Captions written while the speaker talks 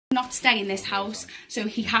cannot stay in this house, so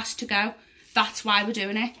he has to go. That's why we're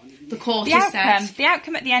doing it. The court has said. The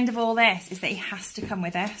outcome at the end of all this is that he has to come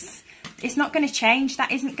with us. It's not going to change.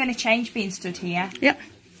 That isn't going to change being stood here. Yep.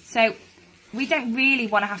 So we don't really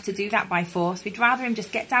want to have to do that by force. We'd rather him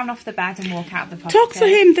just get down off the bed and walk out of the property. Talk to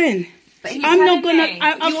him then. But I'm not gonna.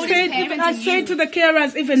 I said to the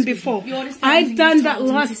carers even before. I've done that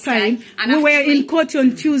last time. We were in court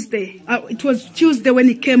on Tuesday. It was Tuesday when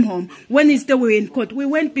he came home. Wednesday we were in court. We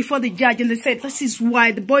went before the judge and they said this is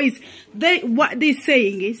why the boys. What they're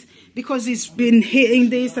saying is because he's been hearing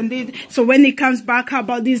this and this. So when he comes back, how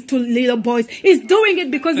about these two little boys? He's doing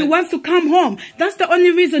it because he wants to come home. That's the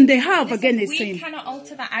only reason they have against him. We cannot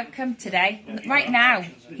alter that outcome today. Right now,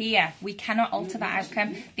 here, we cannot alter that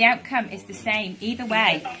outcome. The outcome is the same either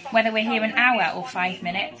way. Whether we're here an hour or 5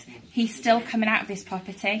 minutes, he's still coming out of this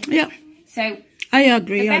property. Yeah. So I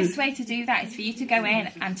agree. The best way to do that is for you to go in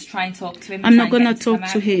and to try and talk to him. I'm not going to talk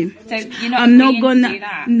to him. So you're not going to do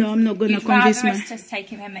that? No, I'm not going to convince him. You'd rather us just take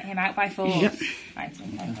him out by force? Yep. Right,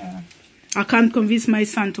 okay. I can't convince my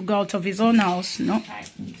son to go out of his own house, no. Okay.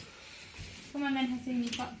 Come on then, Hassan,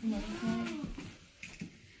 you've got the money.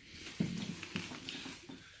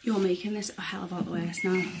 You're making this a hell of a lot worse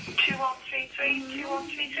now.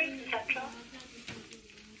 2133, Central.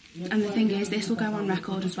 And the thing is, this will go on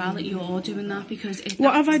record as well that you're doing that because.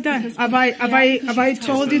 What have I done? Have I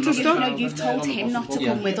told you to stop? No, you've told him not to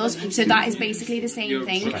come with us. So that is basically the same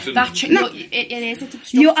thing. No, it is.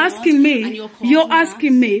 It's you're asking me. You're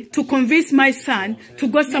asking me to convince my son to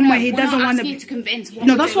go somewhere he doesn't want to be. To convince.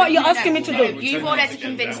 No, that's what you're asking me to do. You've already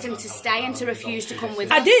convinced him to stay and to refuse to come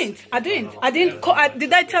with us. I didn't.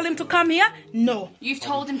 Did I tell him to come here? No. You've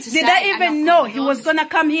told him to stay. Did I even know he was gonna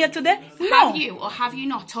come here today? No. Have you or have you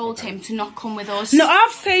not told him to not come with us? No,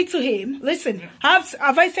 I've said to him, listen, have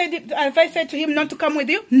I said to him not to come with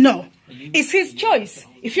you? No. It's his choice.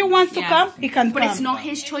 If he wants to come, he can come. But it's not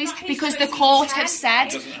his choice because the court have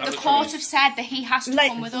said that he has to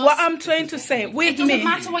come with us. What I'm trying to say with me, it doesn't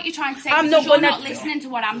matter what you're trying to say. You're not listening to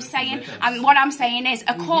what I'm saying. And what I'm saying is,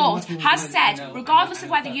 a court has said, regardless of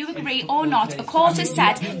whether you agree or not, a court has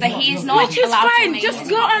said that he is not allowed to. Which is fine. Just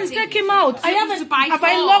go and take him out. So have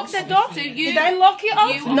I locked the door? So did I lock you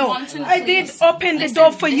out? No. I did open the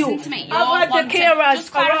door for you. To me. I've had the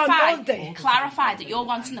carers around all day. Clarify that you're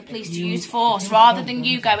wanting the police to use force rather than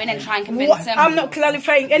you go in and try and convince him. I'm not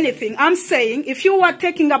clarifying anything. I'm saying if you are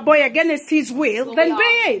taking a boy against his will, then do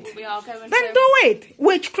it. We are going then to. Do it.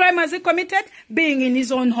 Which crime has he committed? Being in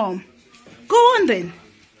his own home. Go on then.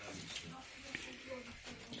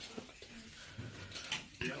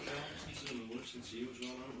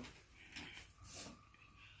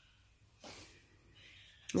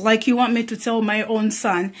 Like you want me to tell my own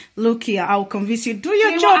son, look here, I'll convince you. Do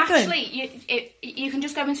your job then. Actually, you can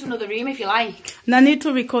just go into another room if you like. And I need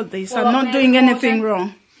to record this. I'm not doing anything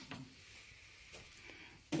wrong.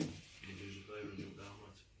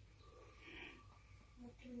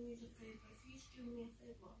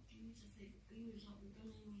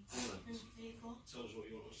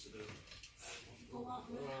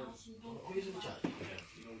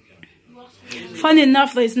 Funny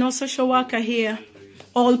enough, there is no social worker here.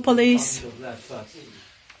 All police. Can I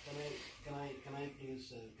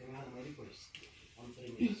please have my request on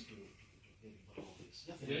 3 minutes to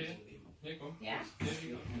Yeah.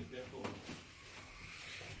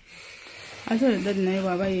 I don't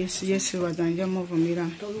know why yes was on Jamova.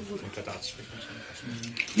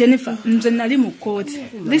 Jennifer, nzenali mu court.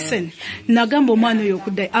 Listen, nagambo mwana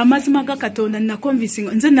yokuday. Amazima ga Katonda na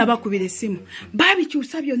convincing nze nabakubira esimu. Babi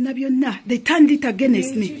kyusa byonna byonna. They turned it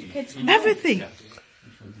against me. Everything.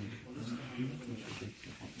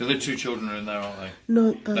 The other 2 children are in there, aren't they?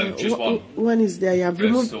 No, no, just one. One is there. Yeah, I've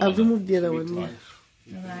removed the other one.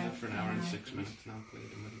 for an hour and 6 minutes now.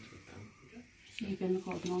 You've been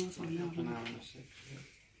recording all the time now. An hour and 6.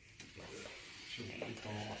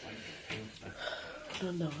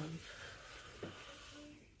 No.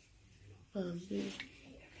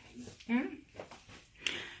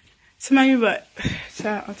 Simanyiba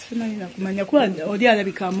sa atsinalina kumanya kwa oli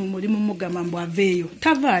alabika mu mulimu mugamba mbu aveeyo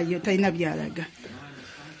tavaayo talina byalaga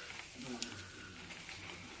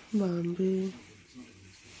Bambi.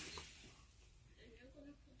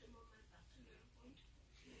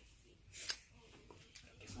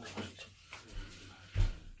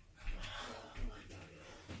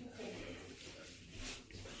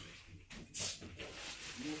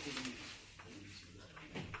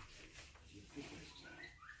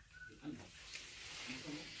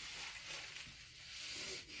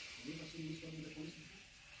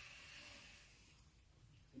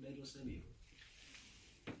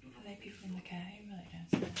 Are they people in the care home right now?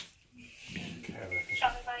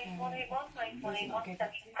 Shall we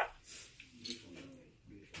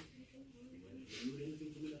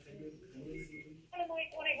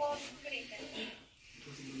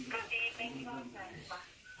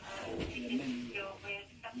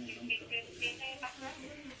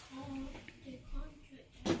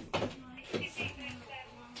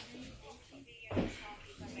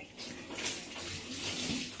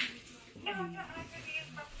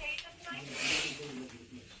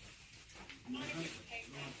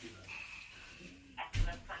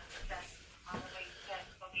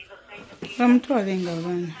bamutwale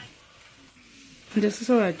ng'abaana nze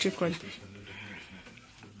sisobola kikola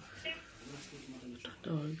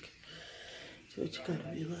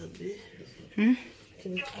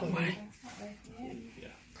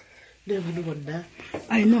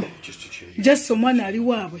I know just omwana ali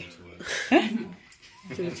waabwe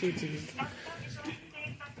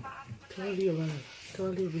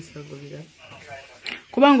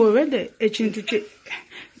kubanga obedde ekintu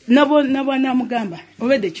nabwanamugamba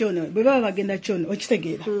obedde kyono bwe baba bagenda kyono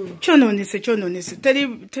okitegeera kyonoonese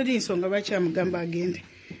teri nsonga bakyamugamba agende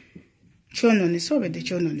kyonoonese obedde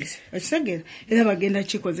kyonoonese okitegeera era bagenda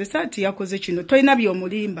kikozesa ati yakoze kino tolina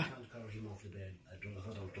by'omulimba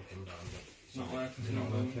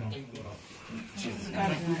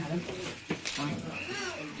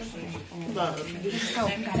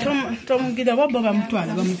tomugira wabba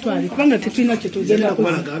bamutwale kubanga tetulina kyetugenda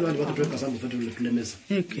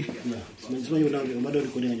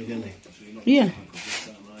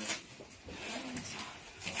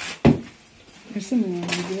esimu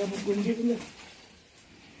yangira bugunjirira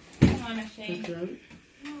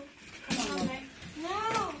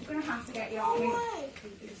gonna have to get you on.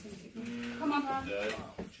 Come on.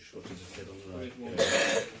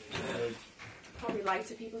 Probably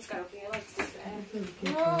lighter people to go up here, like to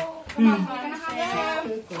no. Come on, we're gonna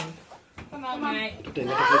have it. Come on, mate. Come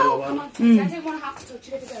on. I don't want to have to touch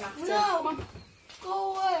it if I don't have to. No. Come on. Go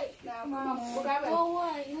away. No, come on. We're going. Go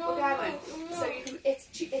away. No. We're going. No. So you can,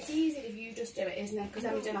 it's easy if you just do it, isn't it? Because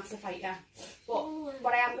then we don't have to fight you.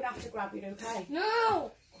 But I am gonna have to grab you, okay?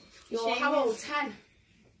 No. You're how old? 10.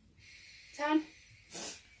 10?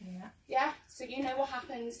 Yeah. Yeah? So you know what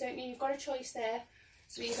happens, don't you? You've got a choice there.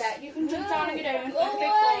 So either you can jump down on your own like a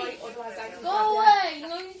big boy, otherwise I can grab you. Go away!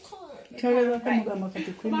 No, you can't. Right.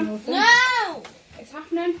 Come on. No! It's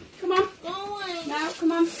happening. Come on. Go away. No,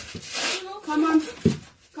 come on. Come on.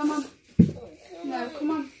 Come on. No,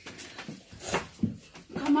 come on.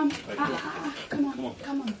 Come on. Come on.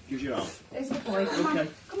 Come on. Use your arm. There's a boy. Come on.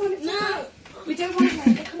 Come on. It's no. We don't want to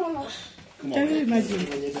play it. Come on, love. Come on. Can you imagine?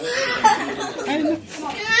 Come on.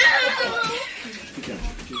 Do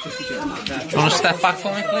you want to step back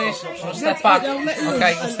for me, please? Do you want to step back?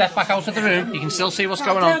 Okay, step back out of the room. You can still see what's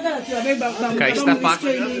going on. Okay, step back. No.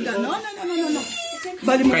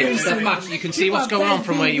 Okay, step back. You can see what's going on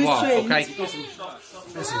from where you are. Okay.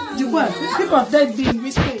 People have died being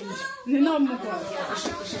restrained. No more.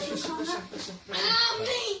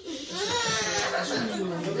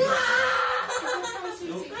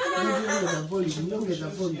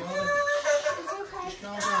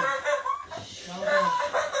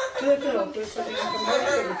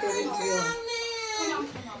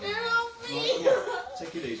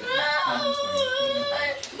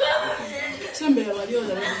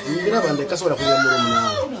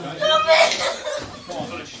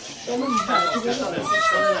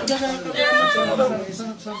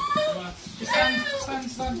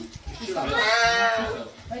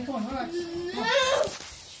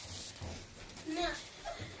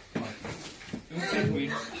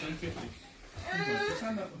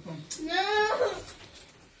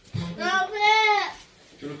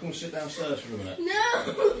 Do you want to come sit downstairs for a minute? No!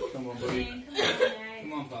 Come on, buddy.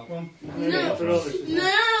 Come on, pal. Come on. No! No!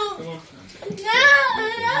 Come on. No!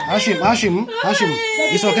 Hashim,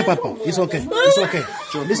 it's okay, Papa. It's okay. It's okay.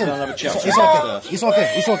 Joe, listen. Have a chat. It's okay. It's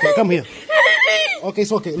okay. It's okay. Come here. Okay,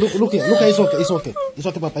 it's okay. Look here. Look here. It's okay. It's okay. It's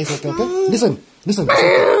okay, Papa. It's okay. Okay. Listen. It's okay.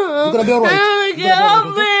 You're gonna be alright.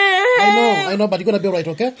 I know, but you're gonna be alright.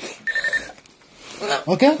 Okay.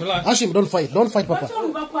 Okay? Hashim, don't fight, Papa.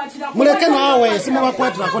 Muleke nawe, simu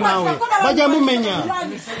wakwatira ko nawe. Baja mumenya.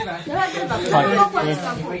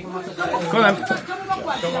 Come on.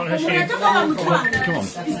 Come on, Hashim. Come on.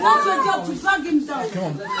 It's not your job to drag him down. Come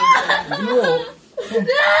on.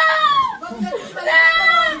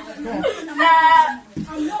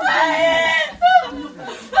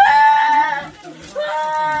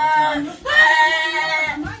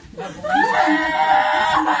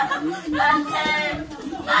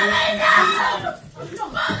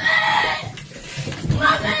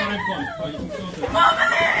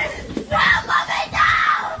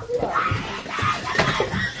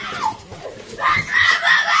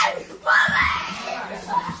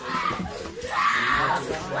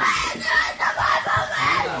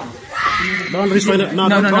 Don't restrain it.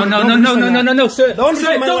 No, sir. Don't sir,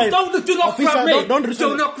 restrain my wife. do not grab me. Don't restrain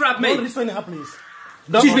Do not grab me. Don't restrain her, please.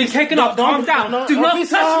 She's been taken off. Calm down. Do not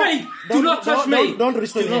touch me. Do not touch me. Don't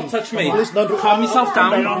restrain Do him. not touch me. Please, don't. Calm yourself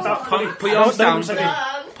down. Put your arms down.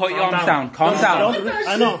 Put your arms down. Calm down.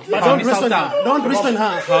 I know. But Calm don't yourself restrain down. her. Don't restrain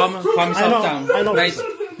her. Calm yourself down. I know. Right.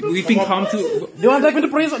 We've been calm to... Do you want to take me to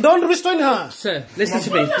prison? Don't restrain her. Sir, listen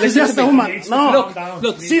to me. She's just a woman. No.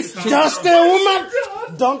 Look. She's just a woman.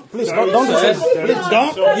 Don't, please, don't restrain her. Please,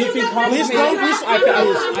 don't. You've been calm. Please, don't restrain her.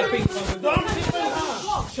 I've been calm. Don't restrain her.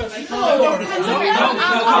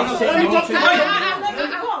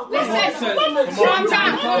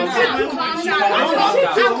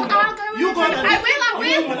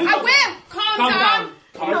 I will. Calm down.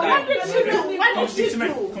 Come speak to me.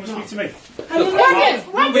 Come speak to me. Don't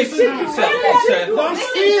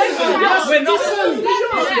speak her. We're not...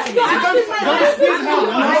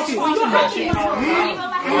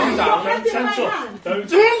 Calm down. Don't.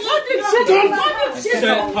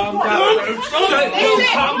 Sir, calm down.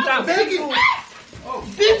 Calm down.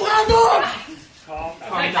 Leave her alone.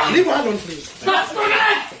 Calm down. Leave her alone, please.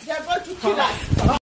 They're going to kill us.